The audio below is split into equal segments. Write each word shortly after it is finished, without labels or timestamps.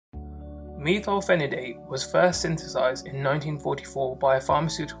Methylphenidate was first synthesized in 1944 by a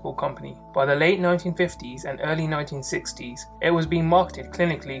pharmaceutical company. By the late 1950s and early 1960s, it was being marketed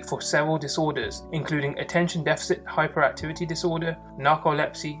clinically for several disorders, including attention deficit hyperactivity disorder,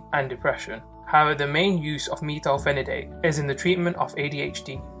 narcolepsy, and depression. However, the main use of methylphenidate is in the treatment of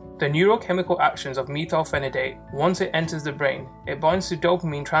ADHD. The neurochemical actions of methylphenidate: once it enters the brain, it binds to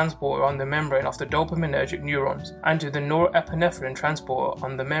dopamine transporter on the membrane of the dopaminergic neurons and to the norepinephrine transporter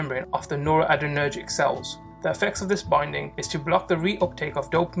on the membrane of the noradrenergic cells. The effects of this binding is to block the reuptake of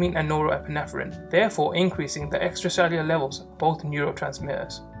dopamine and norepinephrine, therefore increasing the extracellular levels of both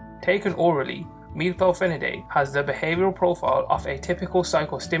neurotransmitters. Taken orally, methylphenidate has the behavioral profile of a typical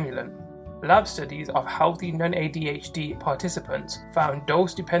psychostimulant. Lab studies of healthy non-ADHD participants found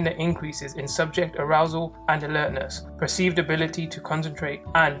dose-dependent increases in subject arousal and alertness, perceived ability to concentrate,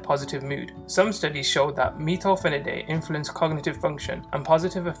 and positive mood. Some studies showed that methylphenidate influenced cognitive function and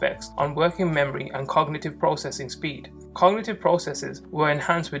positive effects on working memory and cognitive processing speed. Cognitive processes were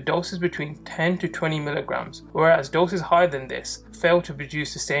enhanced with doses between 10 to 20 milligrams, whereas doses higher than this failed to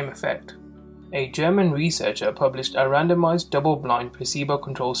produce the same effect. A German researcher published a randomized double-blind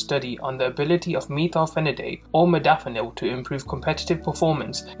placebo-controlled study on the ability of methylphenidate or modafinil to improve competitive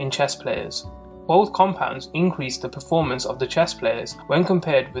performance in chess players. Both compounds increased the performance of the chess players when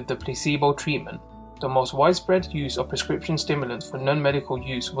compared with the placebo treatment. The most widespread use of prescription stimulants for non-medical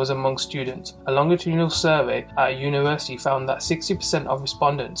use was among students. A longitudinal survey at a university found that 60% of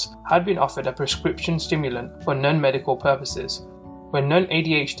respondents had been offered a prescription stimulant for non-medical purposes. When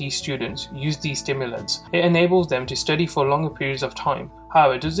non-ADHD students use these stimulants, it enables them to study for longer periods of time.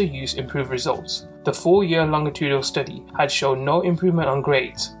 However, does the use improve results? The 4-year longitudinal study had shown no improvement on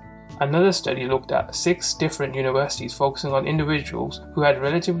grades. Another study looked at 6 different universities focusing on individuals who had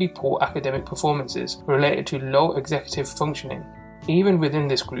relatively poor academic performances related to low executive functioning. Even within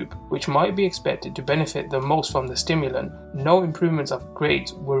this group, which might be expected to benefit the most from the stimulant, no improvements of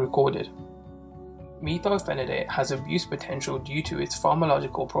grades were recorded. Methylphenidate has abuse potential due to its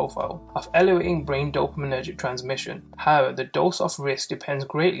pharmacological profile of elevating brain dopaminergic transmission. However, the dose of risk depends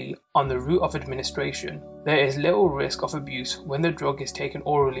greatly on the route of administration. There is little risk of abuse when the drug is taken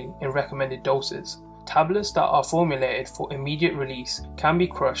orally in recommended doses. Tablets that are formulated for immediate release can be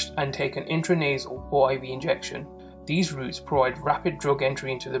crushed and taken intranasal or IV injection. These routes provide rapid drug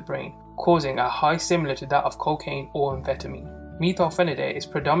entry into the brain, causing a high similar to that of cocaine or amphetamine. Methylphenidate is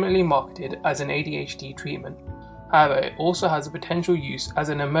predominantly marketed as an ADHD treatment. However, it also has a potential use as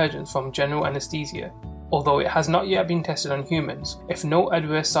an emergence from general anesthesia. Although it has not yet been tested on humans, if no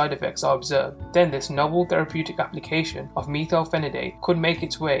adverse side effects are observed, then this novel therapeutic application of methylphenidate could make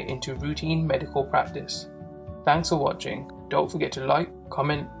its way into routine medical practice. Thanks for watching. Don't forget to like,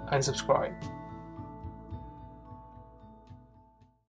 comment, and subscribe.